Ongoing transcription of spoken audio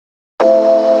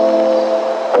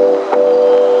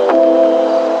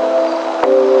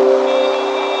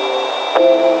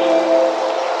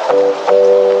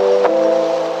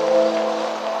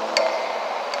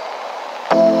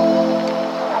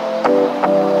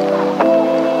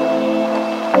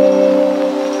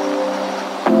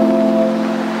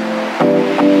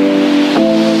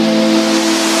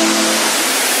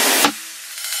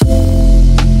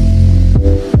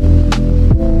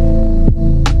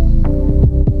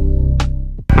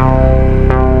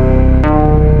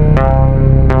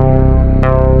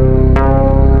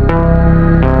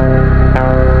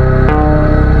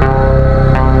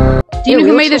Do you know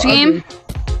who made this game?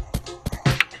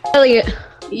 Elliot.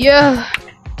 Yeah.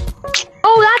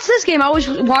 Oh, that's this game. I was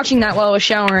watching that while I was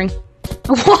showering.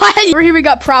 What? Over here we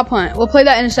got Prop Hunt. We'll play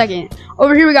that in a second.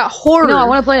 Over here we got Horror. No, I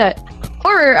want to play that.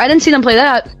 Horror. I didn't see them play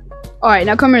that. All right,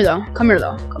 now come here though. Come here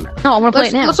though. Come here. No, I want to play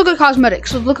it now. Let's look at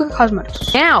cosmetics. Let's look at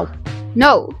cosmetics. Now.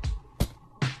 No.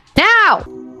 Now.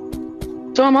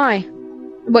 So am I.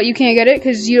 But you can't get it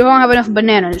because you don't have enough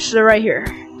bananas. So they're right here.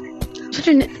 Such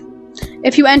an.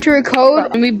 If you enter a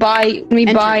code, When we buy,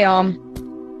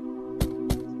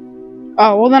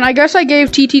 Oh, well then I guess I gave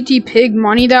TTT Pig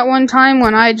money that one time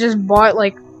when I just bought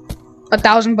like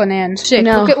 1,000 bananas. Sick.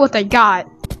 No. Look at what they got.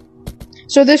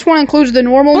 So this one includes the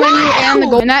normal menu and the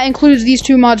gold, and that includes these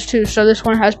two mods too. So this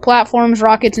one has platforms,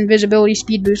 rockets, invisibility,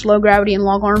 speed boost, low gravity, and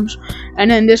long arms.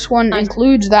 And then this one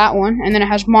includes that one, and then it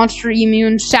has monster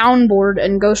immune, soundboard,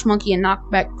 and ghost monkey and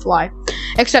knockback fly.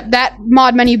 Except that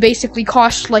mod menu basically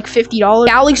costs like $50.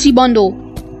 Galaxy bundle.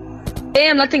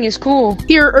 Damn, that thing is cool.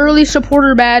 Here, early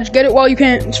supporter badge. Get it while you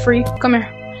can. It's free. Come here.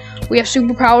 We have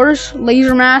superpowers,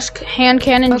 laser mask, hand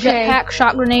cannon, jetpack,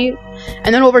 shot grenade.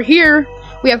 And then over here,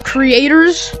 we have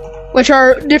creators, which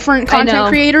are different content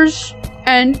creators.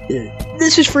 And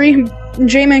this is free.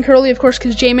 J-Man Curly, of course,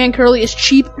 because J-Man Curly is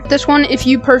cheap. This one, if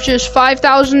you purchase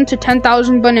 5,000 to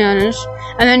 10,000 bananas.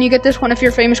 And then you get this one if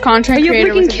you're a famous content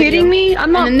creator. Are you freaking kidding me?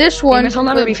 I'm not. And then this one,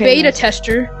 the beta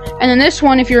tester. And then this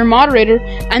one if you're a moderator.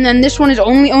 And then this one is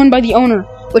only owned by the owner,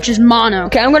 which is Mono.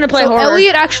 Okay, I'm gonna play horror.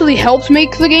 Elliot actually helped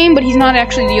make the game, but he's not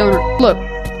actually the owner. Look.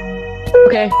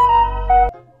 Okay.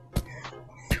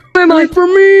 Where am I? For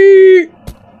me!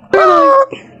 Where am I?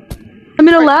 I'm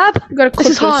in a lab? You gotta click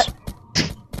this is hot.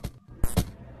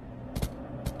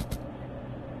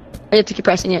 I have to keep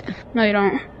pressing it. No, you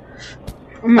don't.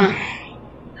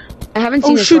 I haven't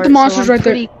seen this shoot, part, the monster's so right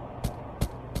there.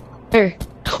 There.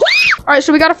 Alright,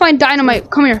 so we gotta find Dynamite.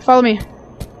 Come here, follow me.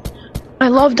 I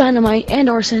love Dynamite and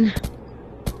Arson.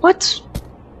 What?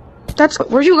 That's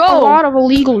Where'd you go? a lot of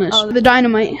illegalness. The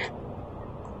Dynamite.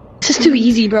 This is too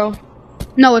easy, bro.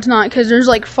 No, it's not, because there's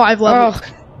like 5 levels.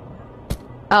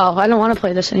 Oh, I don't want to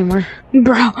play this anymore.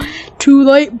 Bro, too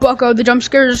late, bucko. The jump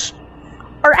scares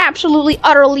are absolutely,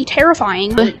 utterly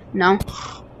terrifying. No.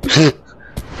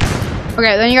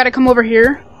 Okay, then you gotta come over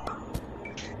here.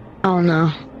 Oh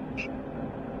no.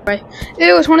 Right.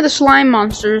 Ew, it's one of the slime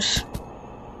monsters.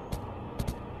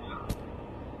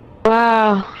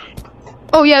 Wow.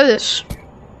 Oh yeah, this.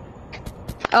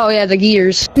 Oh yeah, the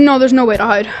gears. No, there's no way to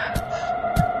hide.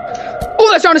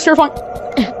 Oh, that sound is terrifying.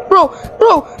 Bro,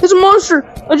 there's a monster.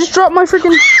 I just dropped my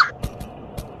freaking...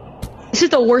 This is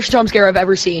the worst jump scare I've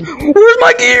ever seen. Where's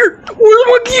my gear? Where's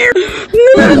my gear?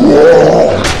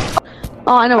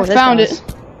 Oh, I know where this found goes. it.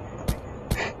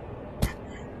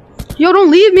 Yo, don't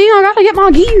leave me. I gotta get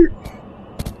my gear.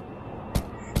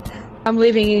 I'm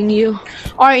leaving in you.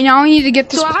 Alright, now we need to get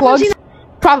this plugged.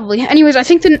 Probably. Anyways, I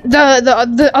think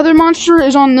the other monster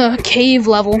is on the cave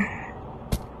level.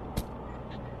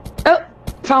 Oh,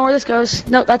 found where this goes.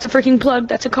 No, that's a freaking plug.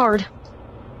 That's a card.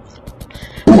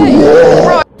 Hey,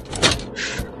 bro.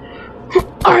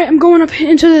 Alright, I'm going up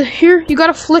into the... Here, you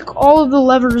gotta flick all of the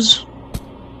levers.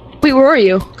 Wait, where are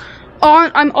you?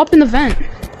 I'm up in the vent.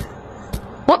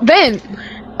 What vent?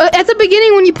 At the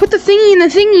beginning, when you put the thingy in the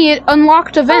thingy, it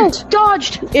unlocked a vent. Oh,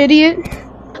 dodged! Idiot.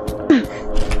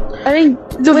 I think...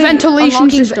 The ventilation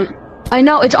system. I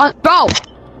know, it's on... Bro!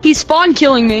 He's spawn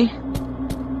killing me.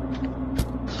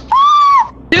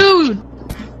 Dude!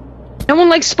 No one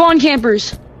likes spawn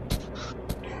campers.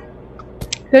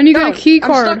 Then you get a key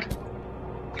card.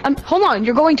 Hold on,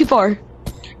 you're going too far.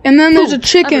 And then there's a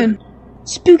chicken.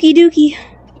 Spooky dookie.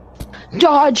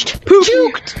 Dodged. Poopy.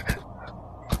 Juked.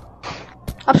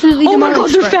 Absolutely. Oh my god,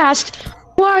 they're fast.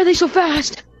 Why are they so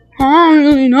fast? I don't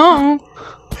really know.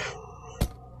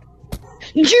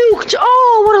 Juked.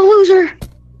 Oh, what a loser.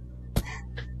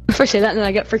 If I say that, and then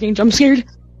I get freaking jump scared.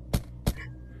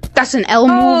 That's an L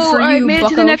move for you, I made it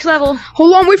to the next level.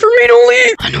 Hold on, wait for me to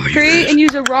leave. I know where Create and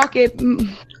use a rocket.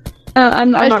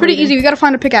 It's pretty easy. We gotta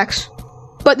find a pickaxe.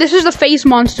 But this is the face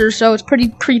monster, so it's pretty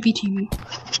creepy TV.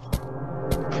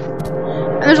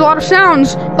 And there's a lot of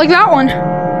sounds, like that one.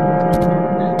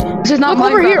 This is not Look,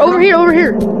 over here, over here, over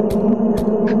here.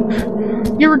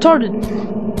 You're retarded.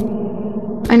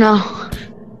 I know.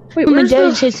 Wait, my where's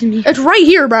dad's chasing me. It's right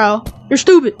here, bro. You're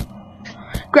stupid.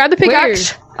 Grab the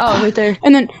pickaxe. Oh, right there.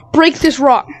 And then break this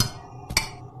rock.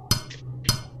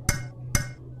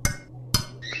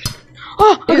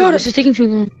 Oh, I got it. This is taking too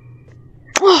long.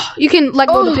 Oh, you can let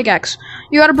go of the pickaxe.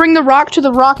 You gotta bring the rock to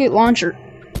the rocket launcher.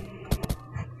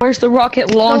 Where's the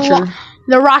rocket launcher?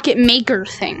 The rocket maker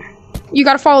thing. You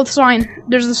gotta follow the sign.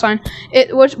 There's the sign.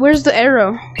 Where's the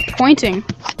arrow pointing?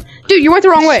 Dude, you went the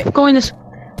wrong way. Going this.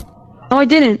 No, I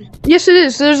didn't. Yes, it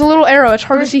is. There's a little arrow. It's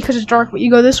hard to see because it's dark, but you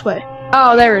go this way.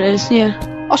 Oh, there it is.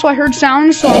 Yeah. Also, I heard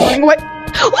sounds, so I'm running away.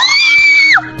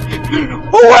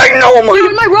 Oh, wait, no!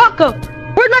 Where'd my rock go?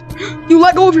 Where'd my... You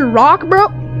let go of your rock, bro?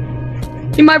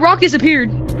 Dude, my rock disappeared.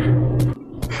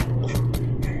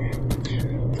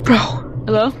 Bro.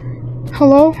 Hello?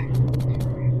 Hello?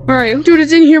 Where are you? Dude,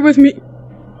 it's in here with me.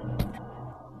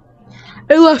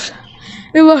 It left.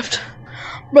 It left.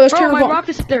 Bro, that's terrible. My rock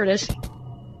is... There it is.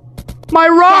 My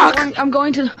rock! I'm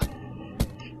going to...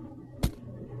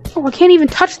 Oh, I can't even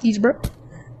touch these, bro.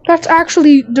 That's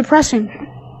actually depressing.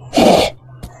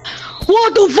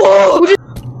 What the fuck?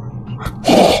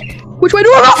 Which way do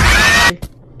I go?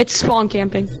 It's spawn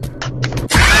camping.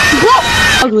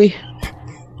 Whoa! Ugly.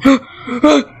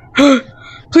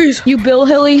 Please. You Bill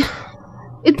Hilly?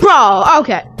 Bro,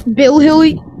 okay. Bill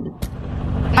Hilly.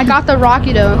 I got the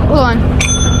rocket though. Hold on.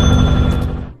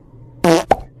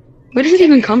 Where did it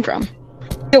even come from?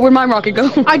 Yeah, where'd my rocket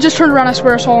go? I just turned around, I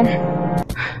swear, I saw him.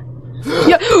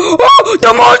 Yeah. Oh,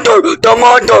 the monster! The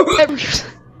monster!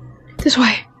 This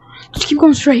way. Just keep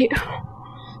going straight.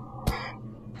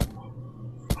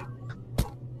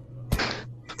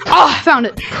 Oh, I found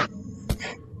it.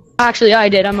 Actually, I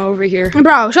did. I'm over here.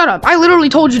 Bro, shut up. I literally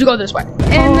told you to go this way.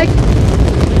 And the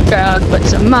put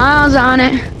some miles on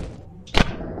it.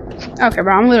 Okay,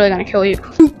 bro, I'm literally gonna kill you.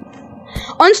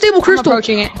 Unstable crystal. I'm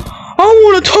approaching it. I don't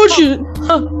wanna touch it.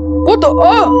 What the?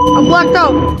 Oh, I blacked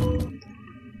out.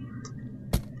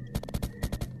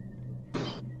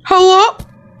 Hello?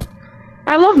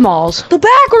 I love malls. The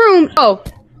back room.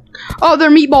 Oh, they're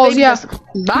meatballs. Yeah.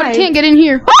 But I can't get in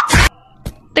here. I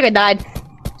think I died.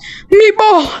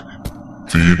 Meatball.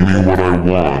 Feed me what I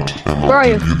want, and Where are I'll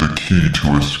you? give you the key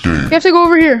to escape. You have to go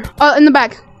over here. In the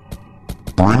back.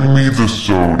 Bring me the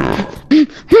soda.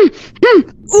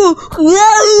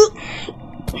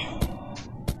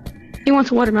 He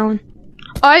wants a watermelon.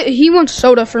 He wants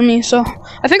soda for me, so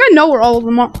I think I know where all of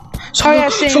them are. Soda, yeah,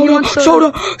 same.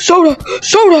 soda,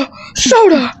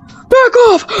 soda. Back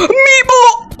off,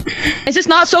 meatball. Is this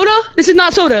not soda? This is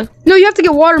not soda. No, you have to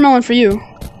get watermelon for you.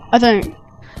 I think.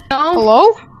 No.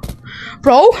 Hello,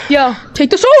 bro. Yo.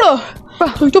 Take the soda.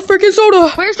 Take the freaking soda.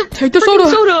 Where's the Take the freaking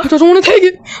soda. I doesn't want to take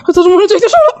it. I doesn't want to take the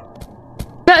soda.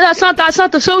 That's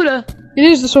not the soda. It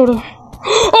is the soda.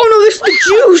 Oh no, this is the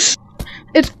juice.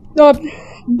 It's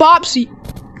Bopsy.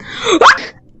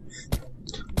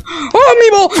 Oh,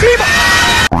 meatball.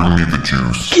 Bring me the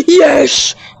juice.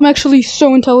 Yes. I'm actually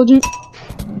so intelligent.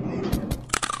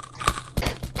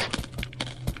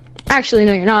 Actually,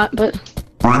 no, you're not. But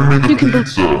Bring me the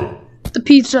pizza. The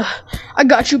pizza. I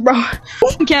got you, bro.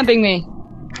 who's camping me?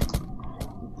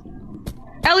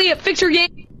 Elliot, fix your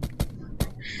game.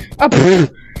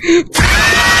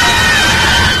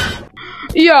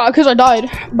 Yeah, because I died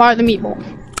by the meatball.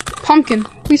 Pumpkin.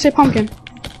 Please say pumpkin.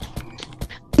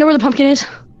 Know where the pumpkin is?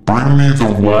 Bring me the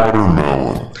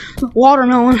watermelon.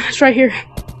 Watermelon. It's right here.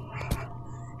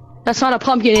 That's not a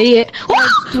pumpkin, idiot.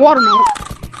 Watermelon.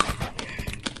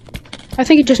 I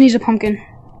think it just needs a pumpkin.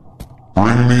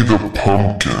 Bring me the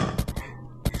pumpkin.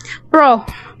 Bro.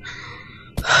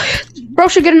 Bro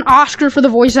should get an Oscar for the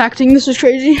voice acting. This is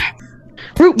crazy.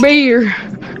 Root beer.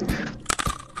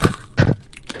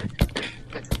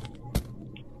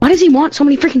 Why does he want so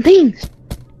many freaking things?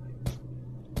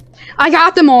 I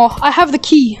got them all. I have the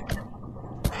key.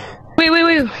 Wait.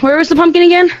 Where was the pumpkin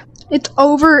again? It's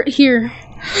over here.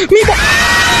 Meatball!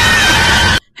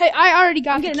 Hey, I already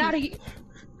got Get the key. out of here.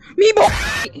 Meatball!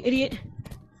 Idiot.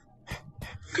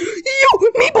 Yo,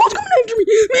 Meatball's coming after me!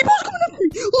 Meatball's coming after me!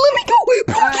 Let me go!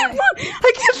 Bro, I can't run!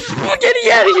 I can't spaghetti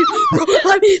out of here! Bro,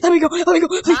 let me go! Let me go!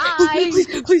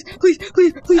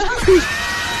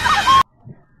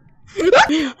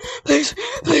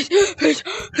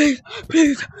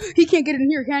 Please. He can't get in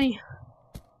here, can he?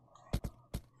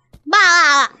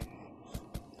 Bah!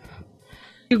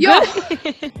 You Yo!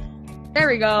 good? There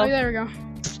we go. Oh, there we go.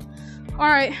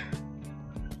 Alright.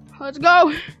 Let's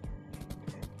go.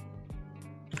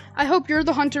 I hope you're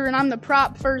the hunter and I'm the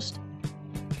prop first.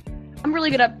 I'm really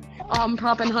good at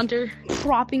propping hunter.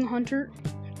 Propping hunter?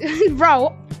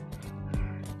 Bro.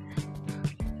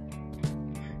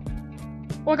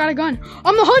 Oh, I got a gun.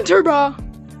 I'm the hunter, bro.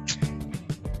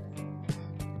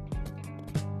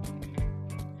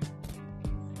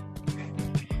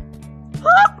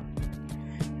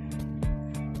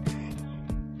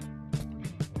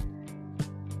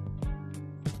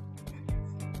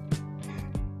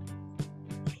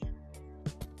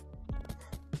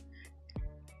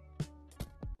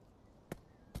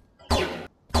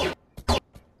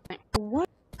 What?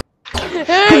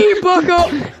 Hey, Bucko!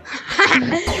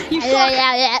 You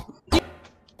suck.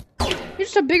 You're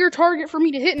just a bigger target for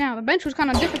me to hit now. The bench was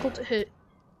kind of difficult to hit.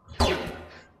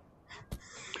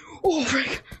 Oh,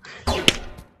 frick.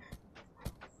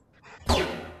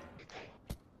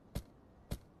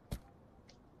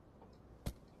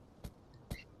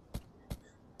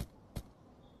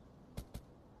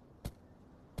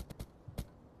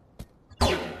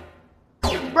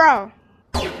 Bro.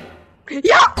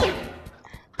 Yeah!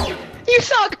 You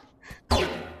suck!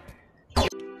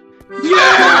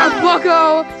 Yeah,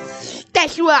 Bucko!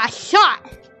 That's what I shot!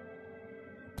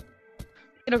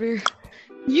 Get over here.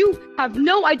 You have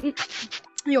no idea.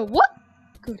 Yo, what?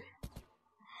 Good.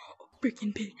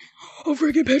 Freaking pigeon. Oh,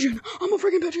 freaking pigeon. I'm a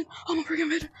freaking pigeon. I'm a freaking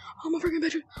pigeon. I'm a freaking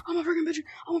pigeon. I'm a freaking pigeon.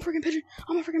 I'm a freaking pigeon.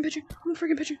 I'm a freaking pigeon. I'm a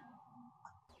freaking pigeon.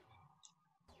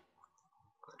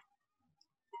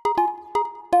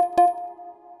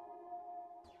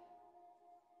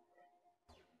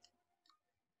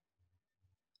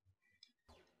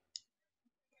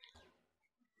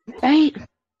 Right.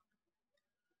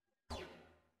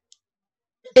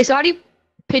 Hey, so how do you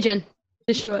pigeon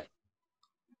destroy?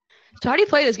 So how do you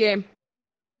play this game?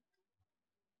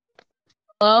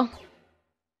 Hello?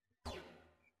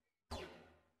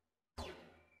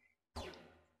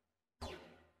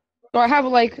 Do I have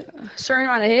like a certain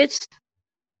amount of hits?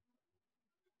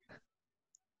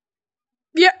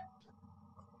 Yeah.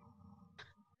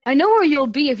 I know where you'll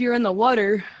be if you're in the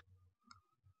water.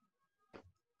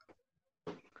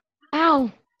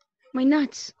 Ow! My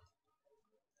nuts.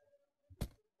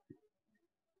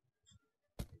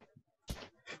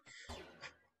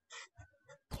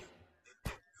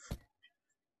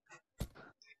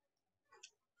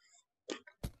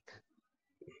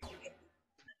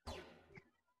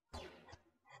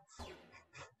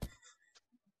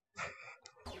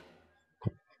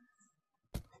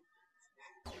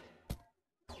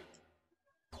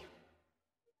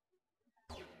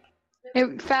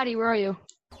 Hey, Fatty, where are you?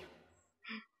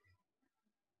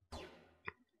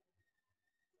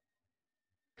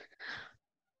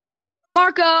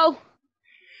 Marco!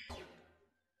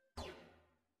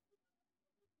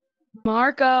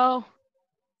 Marco!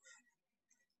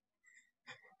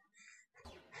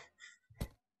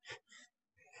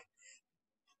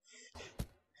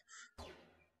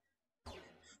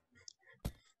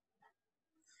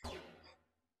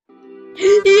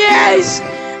 Yes!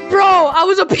 Bro, I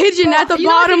was a pigeon at the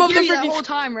bottom of the the freaking... whole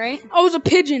time, right? I was a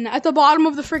pigeon at the bottom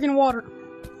of the freaking water.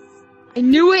 I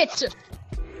knew it!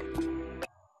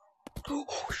 Oh,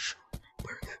 shit.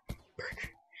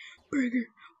 Burger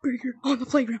on the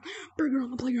playground. Burger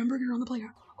on the playground.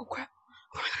 Oh, crap.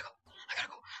 Oh, I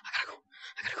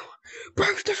gotta go.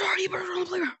 Burger, there's already a burger on the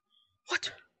playground.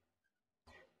 What?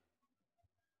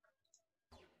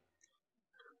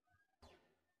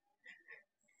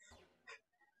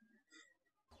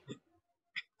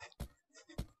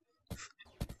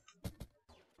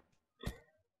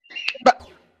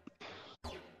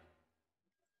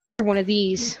 One of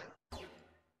these.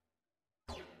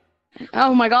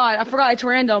 Oh my god, I forgot it's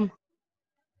random.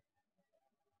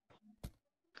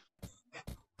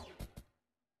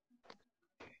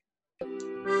 I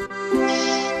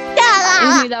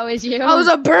knew that was you. I was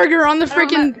a burger on the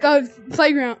freaking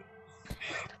playground.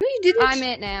 No, you didn't. I'm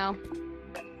it now.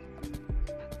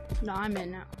 No, I'm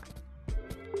in now.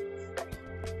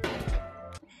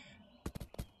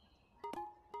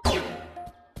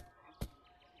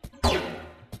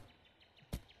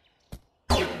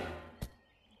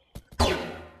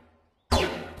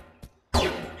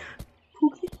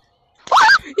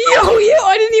 Yo,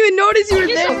 I didn't even notice you were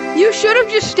there. You should have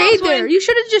just stayed there. You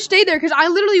should have just stayed there because I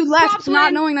literally left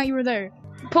not knowing that you were there.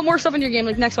 Put more stuff in your game,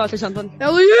 like next boss or something.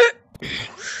 Elliot!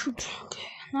 Shoot. Okay,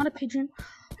 not a pigeon.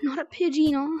 Not a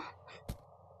pigeon.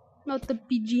 Not the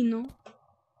pigeon.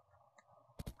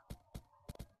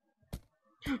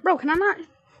 Bro, can I not?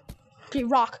 Okay,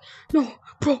 rock. No,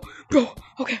 bro.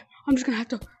 Okay, I'm just gonna have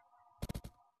to.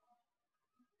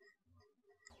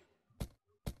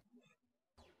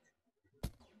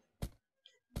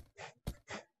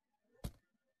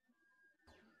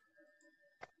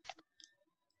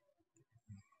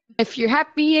 If you're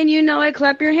happy and you know it,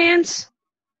 clap your hands.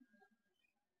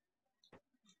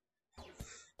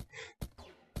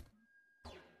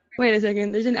 Wait a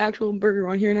second, there's an actual burger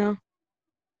on here now.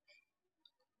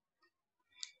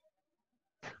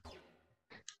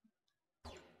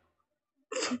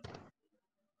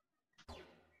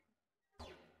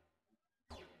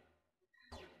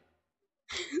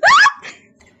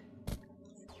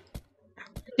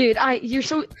 Dude, you're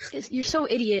so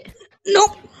idiot.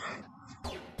 Nope.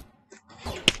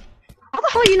 How the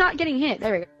the hell are you not getting hit?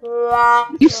 There we go.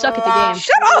 You suck at the game.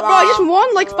 Shut up, bro! I just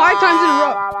won like 5 times in a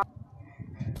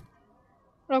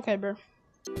row. Okay, bro.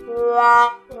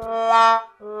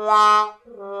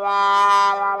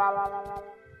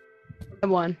 I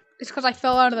won. It's because I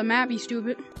fell out of the map, you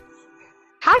stupid.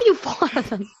 How do you fall out of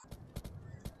them?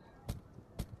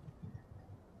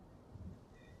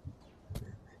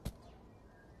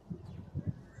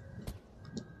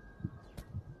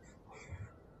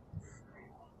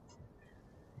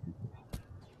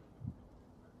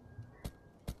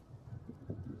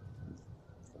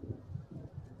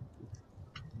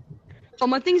 Oh,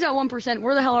 my thing's at 1%.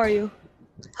 Where the hell are you?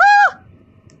 Ah!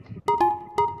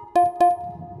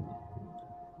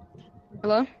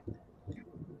 Hello?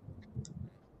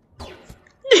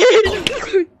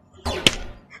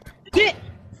 Get!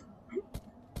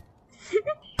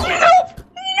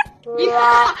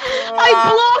 Yeah, I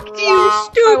blocked you,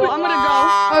 stupid! Right, well, I'm gonna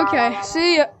go. Okay,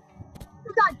 see ya.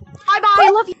 Bye-bye,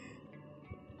 I love you.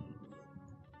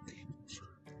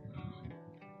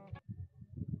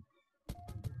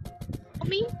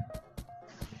 Me?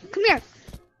 Come here.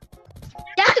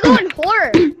 You have to go in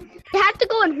horror. You have to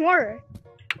go in horror.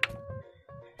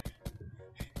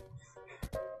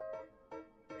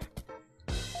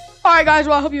 Alright guys,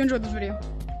 well I hope you enjoyed this video.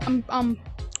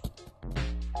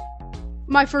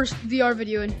 My first VR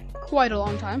video in quite a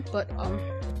long time, but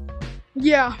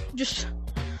yeah, just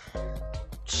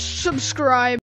subscribe.